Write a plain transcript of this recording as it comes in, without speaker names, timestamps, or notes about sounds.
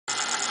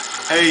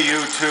Hey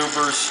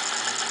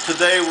YouTubers,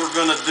 today we're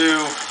going to do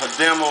a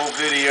demo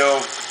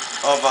video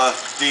of a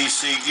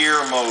DC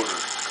gear motor.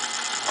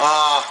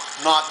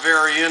 Not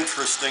very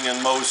interesting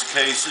in most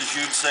cases.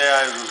 You'd say,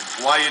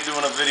 why are you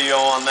doing a video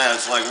on that?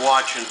 It's like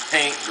watching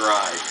paint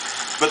dry.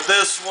 But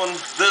this one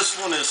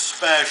is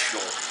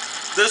special.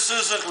 This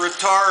isn't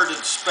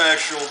retarded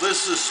special,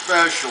 this is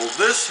special.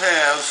 This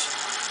has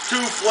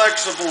two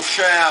flexible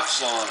shafts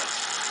on it.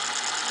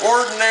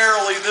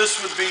 Ordinarily this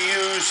would be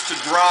used to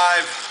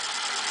drive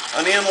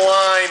an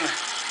inline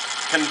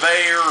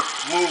conveyor,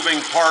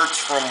 moving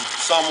parts from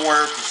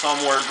somewhere to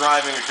somewhere,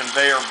 driving a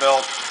conveyor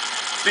belt,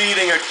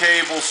 feeding a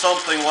cable,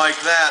 something like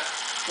that.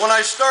 When I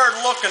started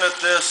looking at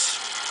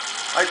this,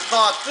 I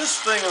thought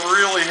this thing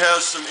really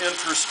has some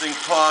interesting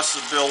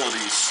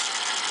possibilities.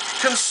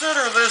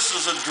 Consider this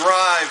as a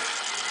drive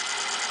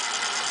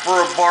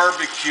for a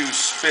barbecue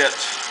spit.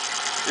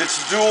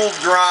 It's dual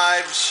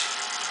drives.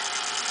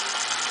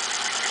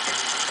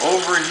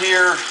 Over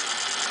here,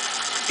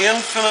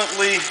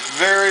 infinitely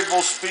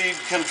variable speed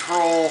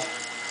control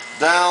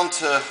down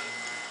to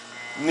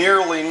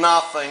nearly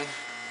nothing.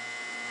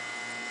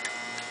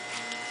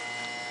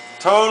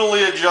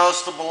 Totally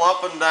adjustable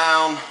up and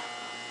down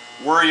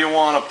where you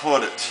want to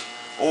put it.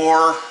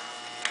 Or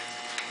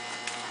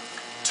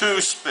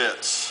two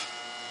spits.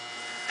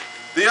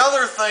 The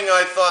other thing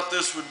I thought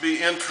this would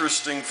be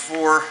interesting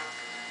for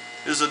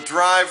is a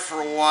drive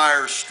for a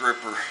wire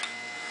stripper.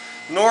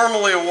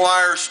 Normally a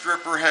wire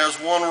stripper has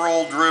one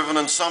roll driven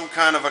and some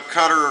kind of a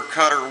cutter or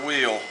cutter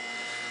wheel.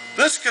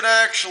 This could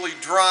actually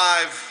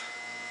drive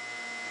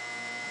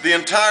the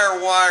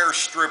entire wire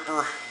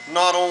stripper,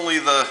 not only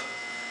the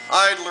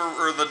idler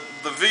or the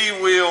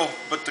V wheel,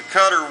 but the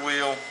cutter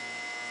wheel,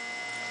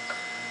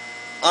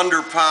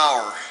 under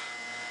power.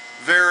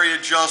 Very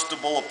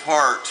adjustable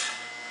apart.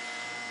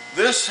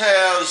 This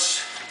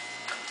has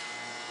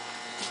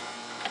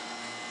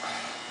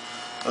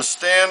a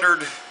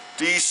standard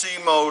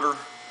DC motor,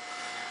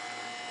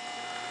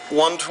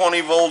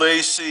 120 volt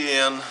AC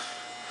in,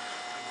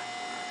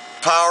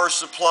 power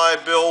supply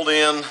built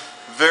in,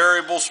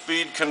 variable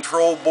speed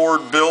control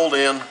board built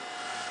in,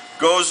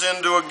 goes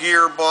into a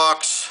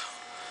gearbox,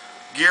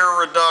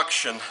 gear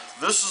reduction.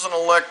 This is an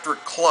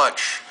electric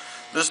clutch.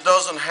 This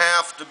doesn't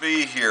have to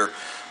be here.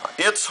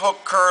 It's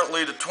hooked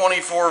currently to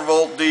 24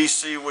 volt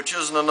DC, which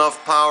isn't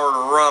enough power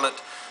to run it,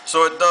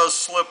 so it does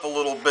slip a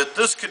little bit.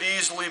 This could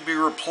easily be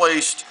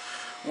replaced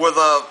with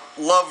a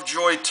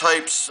Lovejoy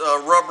type's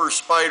rubber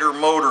spider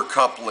motor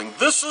coupling.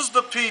 This is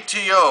the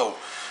PTO,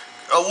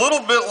 a little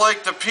bit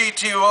like the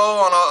PTO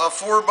on a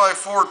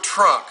 4x4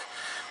 truck.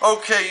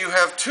 Okay, you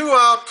have two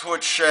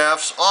output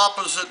shafts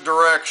opposite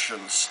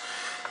directions.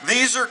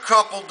 These are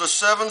coupled to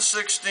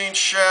 7/16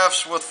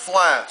 shafts with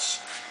flats.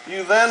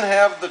 You then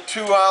have the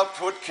two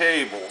output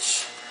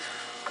cables.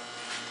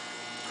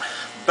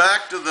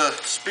 Back to the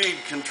speed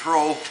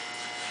control.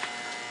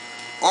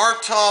 Our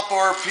top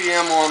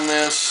RPM on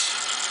this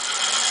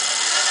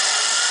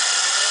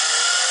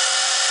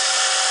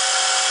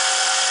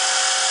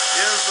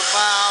is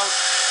about,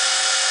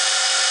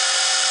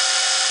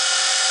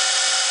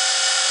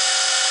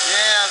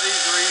 yeah,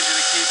 these are easy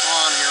to keep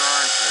on here,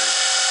 aren't they?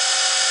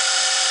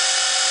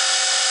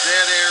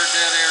 Dead air,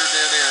 dead air,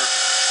 dead air.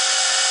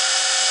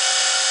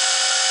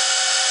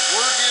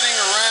 We're getting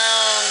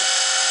around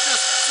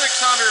just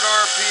 600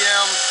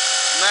 RPM,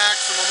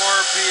 maximum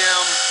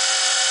RPM.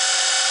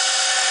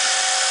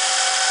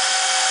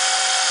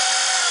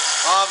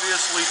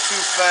 Obviously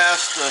too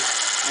fast to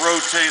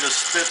rotate a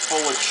spit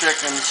full of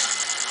chickens.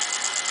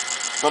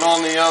 But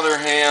on the other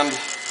hand,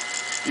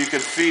 you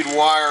could feed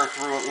wire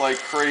through it like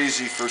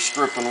crazy for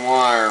stripping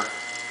wire.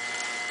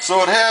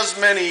 So it has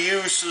many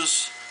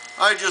uses.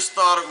 I just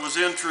thought it was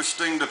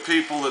interesting to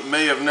people that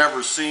may have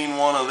never seen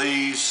one of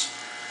these.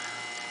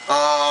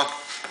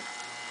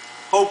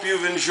 Hope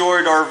you've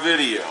enjoyed our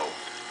video.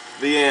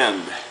 The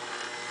end.